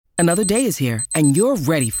Another day is here, and you're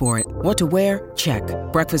ready for it. What to wear? Check.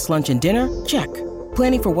 Breakfast, lunch, and dinner? Check.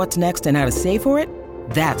 Planning for what's next and how to save for it?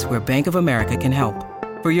 That's where Bank of America can help.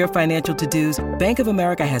 For your financial to-dos, Bank of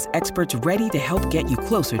America has experts ready to help get you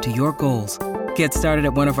closer to your goals. Get started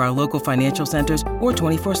at one of our local financial centers or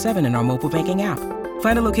 24/7 in our mobile banking app.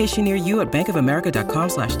 Find a location near you at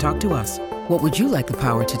bankofamerica.com/talktous. What would you like the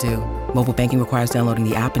power to do? Mobile banking requires downloading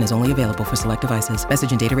the app and is only available for select devices.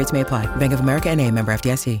 Message and data rates may apply. Bank of America N.A., member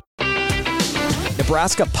FDIC.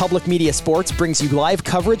 Nebraska Public Media Sports brings you live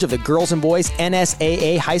coverage of the girls and boys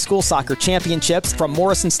NSAA High School Soccer Championships from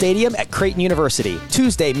Morrison Stadium at Creighton University.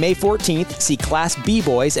 Tuesday, May 14th, see Class B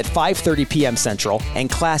boys at 5:30 p.m. Central and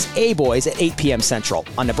Class A boys at 8 p.m. Central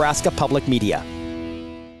on Nebraska Public Media.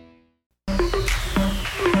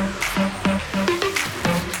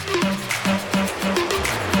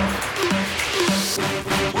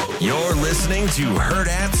 You're listening to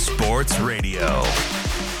Hurrdat Sports Radio.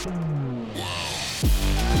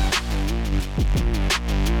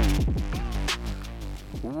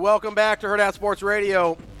 Welcome back to Hurrdat Sports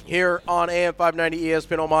Radio here on AM 590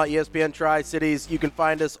 ESPN Omaha, ESPN Tri-Cities. You can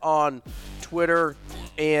find us on Twitter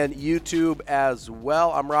and YouTube as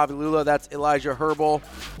well. I'm Ravi Lula. That's Elijah Herbal.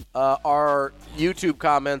 Our YouTube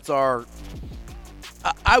comments are,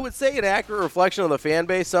 I would say, an accurate reflection of the fan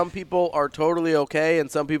base. Some people are totally okay, and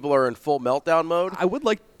some people are in full meltdown mode. I would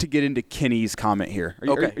like to get into Kenny's comment here.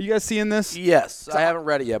 Are you guys seeing this? Yes. I haven't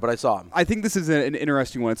read it yet, but I saw him. I think this is an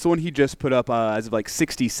interesting one. It's the one he just put up as of like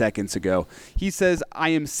 60 seconds ago. He says, I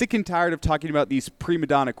am sick and tired of talking about these prima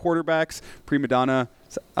donna quarterbacks. Prima donna,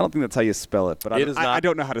 I don't think that's how you spell it, but I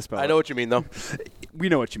don't know how to spell it. I know what you mean, though. We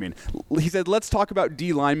know what you mean. He said, let's talk about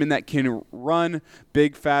D linemen that can run,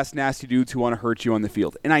 big, fast, nasty dudes who want to hurt you on the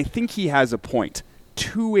field. And I think he has a point.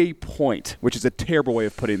 To a point, which is a terrible way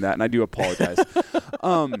of putting that, and I do apologize.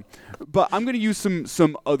 But I'm going to use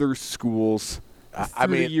some other schools through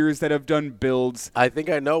the years that have done builds. I think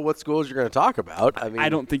I know what schools you're going to talk about. I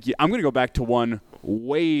don't think I'm going to go back to one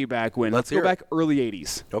way back when. Let's go back early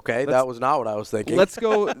 80s. Okay, that was not what I was thinking. Let's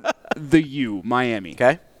go the U, Miami.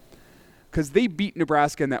 Okay. Because they beat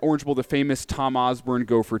Nebraska in that Orange Bowl, the famous Tom Osborne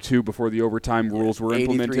Gopher 2 before the overtime rules were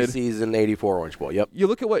implemented. 83 season, 84 Orange Bowl, yep. You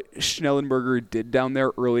look at what Schnellenberger did down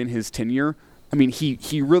there early in his tenure. I mean,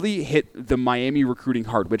 he really hit the Miami recruiting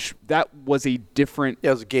hard, which that was a different...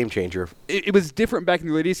 Yeah, it was a game changer. It was different back in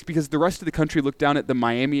the late 80s because the rest of the country looked down at the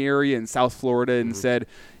Miami area in South Florida and said,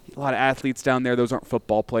 a lot of athletes down there, those aren't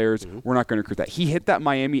football players. We're not going to recruit that. He hit that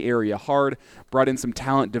Miami area hard, brought in some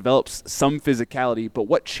talent, developed some physicality, but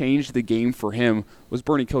what changed the game for him was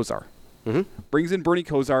Bernie Kosar. Brings in Bernie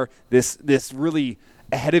Kosar, this really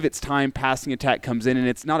ahead of its time passing attack comes in, and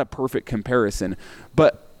it's not a perfect comparison,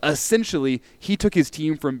 but essentially he took his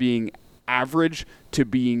team from being average to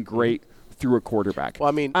being great through a quarterback. Well,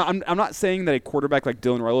 I mean, I'm not saying that a quarterback like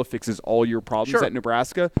Dylan Raiola fixes all your problems at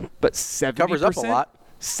Nebraska, but 70% covers up a lot.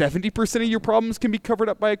 70% of your problems can be covered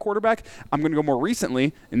up by a quarterback. I'm going to go more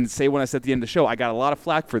recently and say when I said at the end of the show, I got a lot of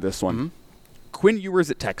flack for this one. Quinn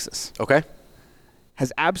Ewers at Texas. Okay.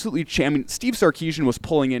 Has absolutely Steve Sarkisian was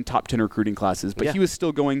pulling in top 10 recruiting classes, but he was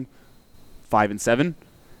still going 5-7.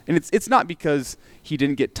 And it's not because he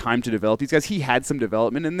didn't get time to develop these guys. He had some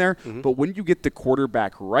development in there, but when you get the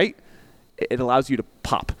quarterback right, it allows you to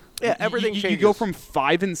pop. Yeah, everything changes. You go from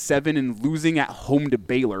 5-7 and losing at home to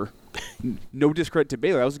Baylor. No discredit to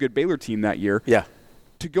Baylor. That was a good Baylor team that year. Yeah.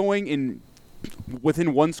 To going in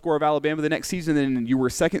within one score of Alabama the next season, and you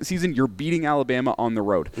were second season, you're beating Alabama on the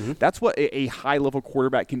road. That's what a high-level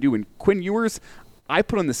quarterback can do. And Quinn Ewers, I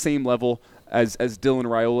put on the same level as Dylan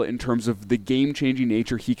Raiola in terms of the game-changing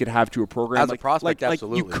nature he could have to a program. As a prospect,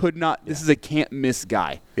 absolutely. You could not – this is a can't-miss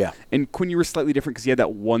guy. Yeah. And Quinn Ewers slightly different because he had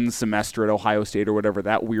that one semester at Ohio State or whatever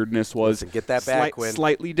that weirdness was. Listen, get that back, Quinn.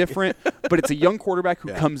 Slightly different, but it's a young quarterback who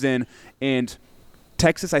comes in, and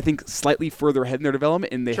Texas, I think, slightly further ahead in their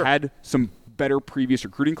development, and they had some better previous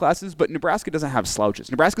recruiting classes, but Nebraska doesn't have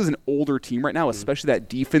slouches. Nebraska's an older team right now, especially that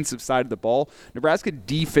defensive side of the ball. Nebraska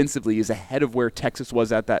defensively is ahead of where Texas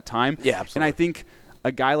was at that time. Yeah, absolutely. And I think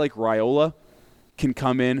a guy like Raiola can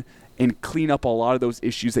come in and clean up a lot of those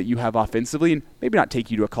issues that you have offensively and maybe not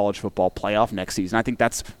take you to a college football playoff next season. I think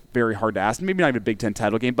that's very hard to ask. Maybe not even a Big Ten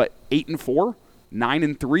title game, but 8-4,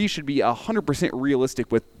 9-3 should be 100%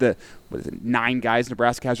 realistic with the 9 guys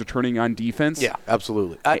Nebraska has returning on defense. Yeah,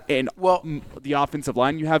 absolutely. The offensive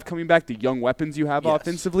line you have coming back, the young weapons you have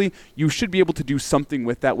offensively, you should be able to do something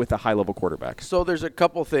with that with a high-level quarterback. So there's a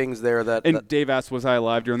couple things there that... And Dave asked, was I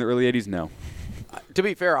alive during the early 80s? No. To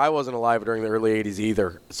be fair, I wasn't alive during the early 80s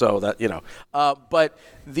either, so that, but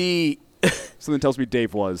Something tells me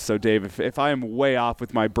Dave was. So, Dave, if I am way off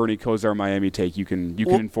with my Bernie Kosar Miami take, you can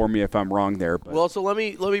inform me if I'm wrong there. But. Well, so let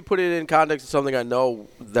me put it in context of something I know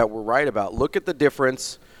that we're right about. Look at the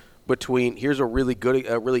difference between – here's a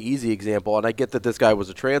really easy example, and I get that this guy was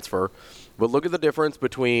a transfer, but look at the difference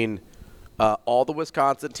between all the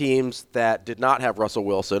Wisconsin teams that did not have Russell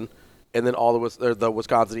Wilson and then all the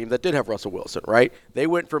Wisconsin team that did have Russell Wilson, right? They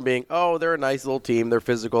went from being, they're a nice little team, they're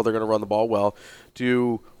physical, they're going to run the ball well,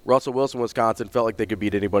 to Russell Wilson, Wisconsin felt like they could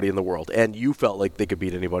beat anybody in the world, and you felt like they could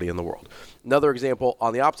beat anybody in the world. Another example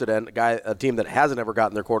on the opposite end, a team that hasn't ever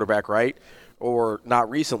gotten their quarterback right, or not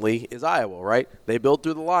recently, is Iowa, right? They build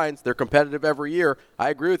through the lines. They're competitive every year. I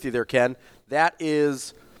agree with you there, Ken. That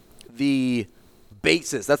is the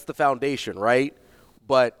basis. That's the foundation, right?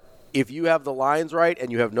 But if you have the lines right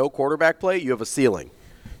and you have no quarterback play, you have a ceiling.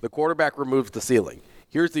 The quarterback removes the ceiling.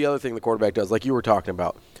 Here's the other thing the quarterback does, like you were talking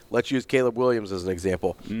about. Let's use Caleb Williams as an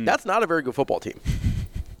example. That's not a very good football team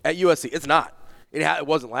at USC. It's not. It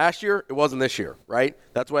wasn't last year. It wasn't this year, right?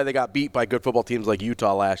 That's why they got beat by good football teams like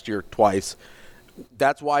Utah last year twice.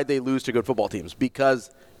 That's why they lose to good football teams,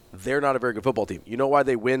 because they're not a very good football team. You know why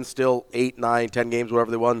they win still 8, 9, 10 games,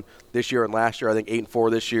 whatever they won this year and last year? I think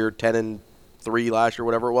 8-4 this year, 10-3 last year,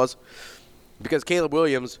 whatever it was. Because Caleb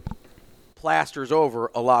Williams plasters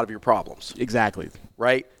over a lot of your problems. Exactly.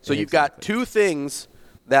 Right? So you've got two things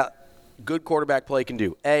that good quarterback play can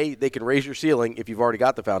do. A, they can raise your ceiling if you've already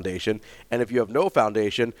got the foundation. And if you have no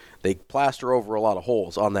foundation, they plaster over a lot of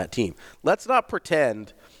holes on that team. Let's not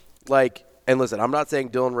pretend like, and listen, I'm not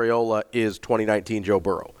saying Dylan Raiola is 2019 Joe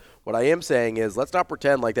Burrow. What I am saying is let's not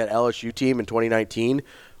pretend like that LSU team in 2019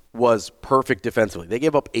 was perfect defensively. They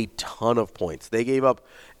gave up a ton of points. They gave up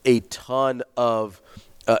a ton of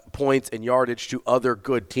points and yardage to other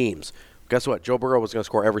good teams. Guess what? Joe Burrow was going to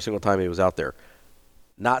score every single time he was out there.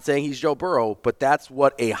 Not saying he's Joe Burrow, but that's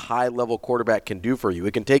what a high-level quarterback can do for you.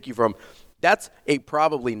 It can take you from – that's a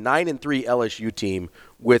probably 9-3 LSU team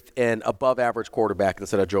with an above-average quarterback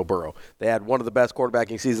instead of Joe Burrow. They had one of the best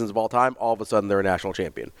quarterbacking seasons of all time. All of a sudden, they're a national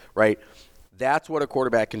champion, right? That's what a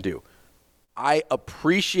quarterback can do. I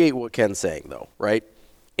appreciate what Ken's saying, though, right?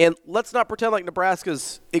 And let's not pretend like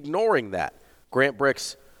Nebraska's ignoring that. Grant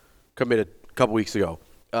Bricks committed a couple weeks ago.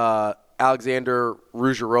 Alexander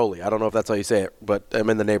Ruggiero, I don't know if that's how you say it, but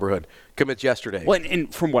I'm in the neighborhood, commits yesterday. Well,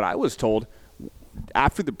 and from what I was told,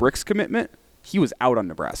 after the Bricks commitment, he was out on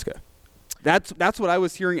Nebraska. That's what I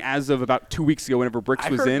was hearing as of about 2 weeks ago whenever Bricks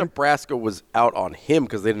was in. I heard Nebraska was out on him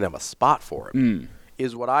because they didn't have a spot for him,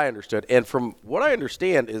 is what I understood. And from what I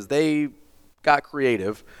understand is they got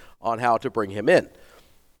creative on how to bring him in.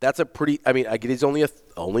 That's a pretty – I mean, I get he's only a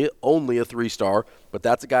 3-star, but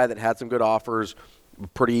that's a guy that had some good offers,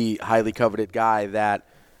 pretty highly coveted guy that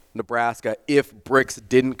Nebraska, if Bricks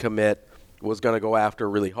didn't commit, was going to go after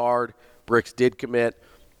really hard. Bricks did commit.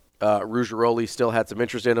 Ruggiero still had some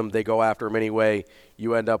interest in him. They go after him anyway.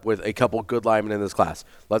 You end up with a couple good linemen in this class.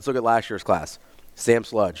 Let's look at last year's class. Sam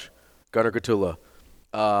Sludge, Gunnar Gatula,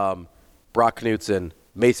 Brock Knutson,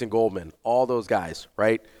 Mason Goldman, all those guys,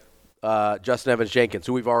 right? Justin Evans-Jenkins,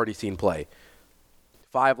 who we've already seen play.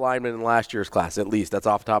 5 linemen in last year's class, at least. That's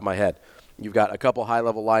off the top of my head. You've got a couple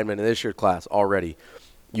high-level linemen in this year's class already.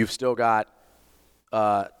 You've still got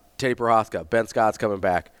Teddy Prohaska, Ben Scott's coming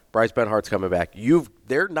back, Bryce Benhart's coming back.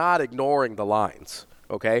 They're not ignoring the lines,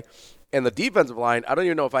 okay? And the defensive line, I don't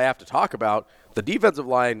even know if I have to talk about. The defensive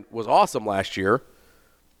line was awesome last year,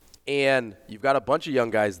 and you've got a bunch of young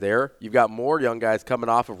guys there. You've got more young guys coming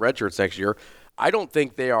off of redshirts next year. I don't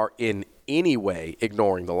think they are in any way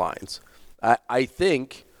ignoring the lines. I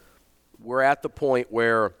think we're at the point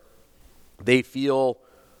where they feel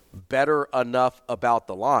better enough about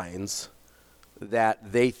the lines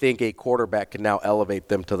that they think a quarterback can now elevate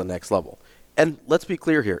them to the next level. And let's be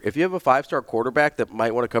clear here. If you have a 5-star quarterback that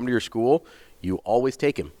might want to come to your school, you always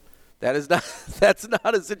take him. That's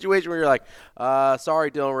not a situation where you're like, sorry,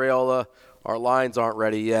 Dylan Raiola, our lines aren't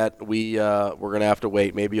ready yet. We're going to have to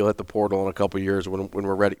wait. Maybe you'll hit the portal in a couple of years when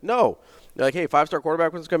we're ready. No. They're like, hey, 5-star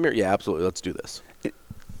quarterback wants to come here? Yeah, absolutely. Let's do this.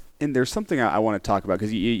 And there's something I want to talk about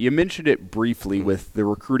because you mentioned it briefly with the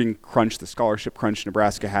recruiting crunch, the scholarship crunch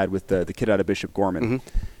Nebraska had with the kid out of Bishop Gorman.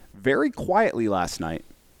 Very quietly last night,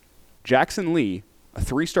 Jackson Lee, a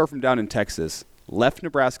 3-star from down in Texas, left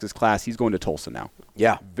Nebraska's class. He's going to Tulsa now.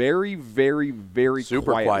 Yeah. Very, very, very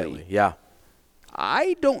super quietly. Yeah.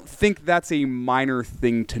 I don't think that's a minor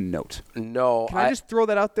thing to note. No. Can I just throw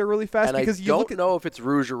that out there really fast? And because I don't know if it's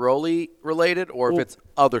Ruggiero related or if it's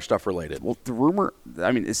other stuff related. Well, the rumor,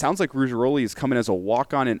 I mean, it sounds like Ruggiero is coming as a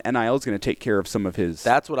walk-on, and NIL is going to take care of some of his.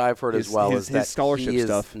 That's what I've heard as well. His scholarship he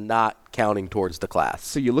stuff. Is not counting towards the class.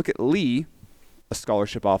 So you look at Lee, a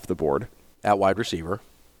scholarship off the board. At wide receiver.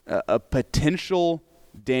 A potential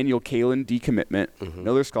Daniel Kalen decommitment,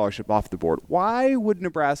 another scholarship off the board. Why would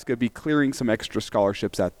Nebraska be clearing some extra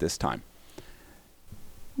scholarships at this time?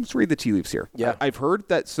 Let's read the tea leaves here. Yeah. I've heard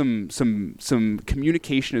that some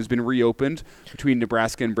communication has been reopened between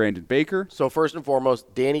Nebraska and Brandon Baker. So first and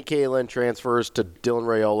foremost, Danny Kalen transfers to Dylan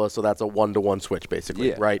Raiola, so that's a 1-to-1 switch basically,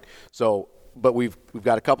 Yeah. right? So, but we've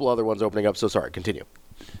got a couple other ones opening up. So sorry, continue.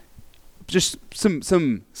 Just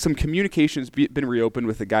some communications been reopened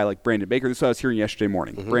with a guy like Brandon Baker. This is what I was hearing yesterday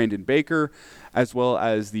morning. Brandon Baker, as well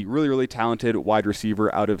as the really, really talented wide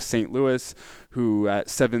receiver out of St. Louis, who at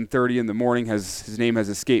 7:30 in the morning his name has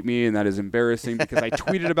escaped me, and that is embarrassing because I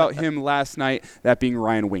tweeted about him last night, that being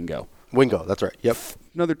Ryan Wingo. Wingo, that's right. Yep.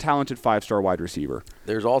 Another talented 5-star wide receiver.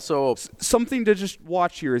 There's also Something to just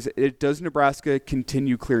watch here is, does Nebraska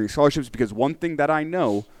continue clearing scholarships? Because one thing that I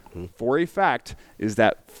know for a fact is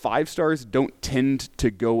that 5-stars don't tend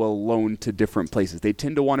to go alone to different places. They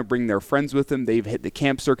tend to want to bring their friends with them. They've hit the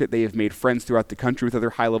camp circuit. They have made friends throughout the country with other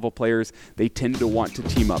high-level players. They tend to want to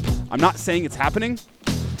team up. I'm not saying it's happening,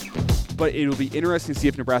 but it'll be interesting to see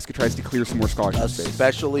if Nebraska tries to clear some more scholarship space.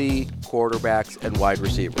 especially quarterbacks and wide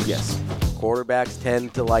receivers. Yes. Quarterbacks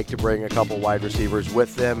tend to like to bring a couple wide receivers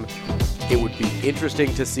with them. It would be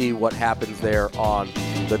interesting to see what happens there on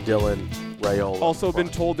the Dylan Raiola. Also been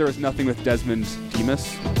told there is nothing with Desmond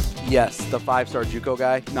Demas. Yes, the 5-star JUCO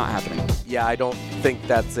guy. Not happening. Yeah, I don't think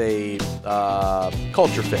that's a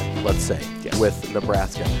culture fit, let's say, with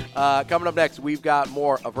Nebraska. Coming up next, we've got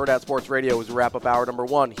more of Hurrdat Sports Radio as we wrap up hour number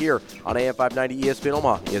 1 here on AM 590 ESPN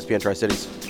Omaha, ESPN Tri-Cities.